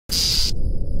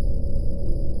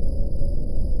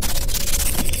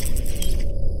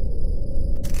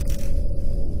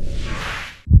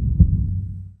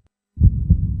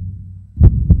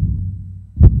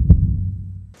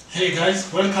Hey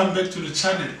guys, welcome back to the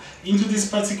channel. Into this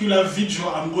particular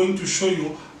video, I'm going to show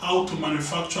you how to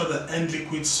manufacture the end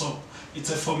liquid soap.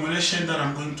 It's a formulation that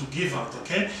I'm going to give out,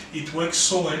 okay? It works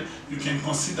so well, you can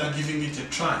consider giving it a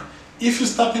try. If you're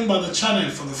stopping by the channel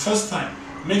for the first time,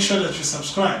 make sure that you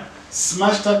subscribe.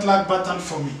 Smash that like button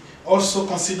for me. Also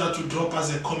consider to drop us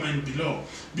a comment below.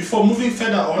 Before moving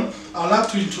further on, I'd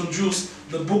like to introduce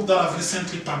the book that I've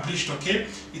recently published, okay?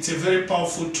 It's a very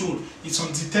powerful tool. It's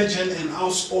on detergent and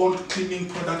household cleaning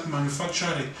product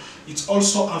manufacturing. It's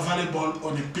also available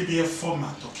on a PDF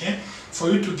format, okay? For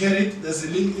you to get it, there's a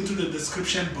link into the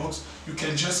description box. You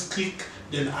can just click,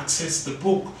 then access the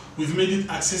book. We've made it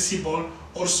accessible,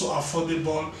 also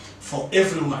affordable for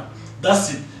everyone.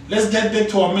 That's it. Let's get back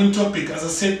to our main topic. As I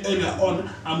said earlier on,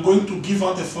 I'm going to give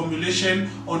out a formulation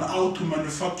on how to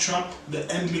manufacture the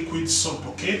end liquid soap,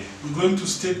 okay? We're going to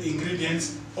state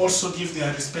ingredients, also give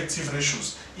their respective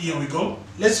ratios. Here we go.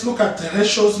 Let's look at the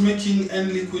ratios making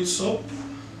end liquid soap.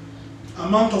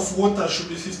 Amount of water should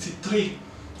be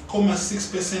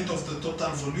 53.6% of the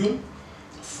total volume.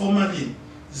 Formalin,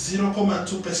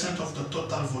 0.2% of the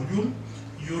total volume.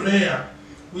 Urea,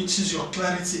 which is your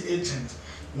clarity agent,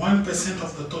 1%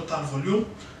 of the total volume.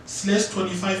 Slash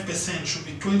 25% should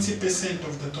be 20%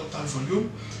 of the total volume.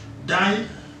 Dye,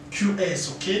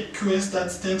 QS, okay? QS,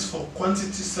 that stands for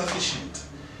quantity sufficient.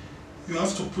 You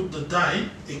have to put the dye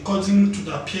according to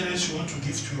the appearance you want to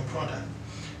give to your product.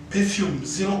 Perfume,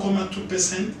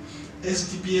 0.2%.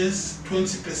 SDBS,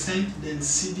 20%. Then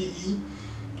CDE,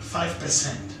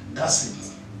 5%. That's it.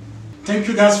 Thank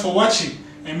you guys for watching,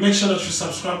 and make sure that you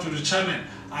subscribe to the channel.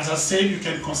 As I said, you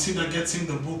can consider getting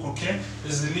the book, okay?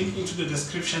 There's a link into the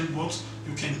description box.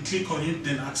 You can click on it,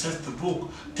 then access the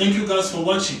book. Thank you guys for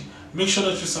watching. Make sure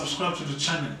that you subscribe to the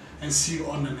channel, and see you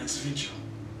on the next video.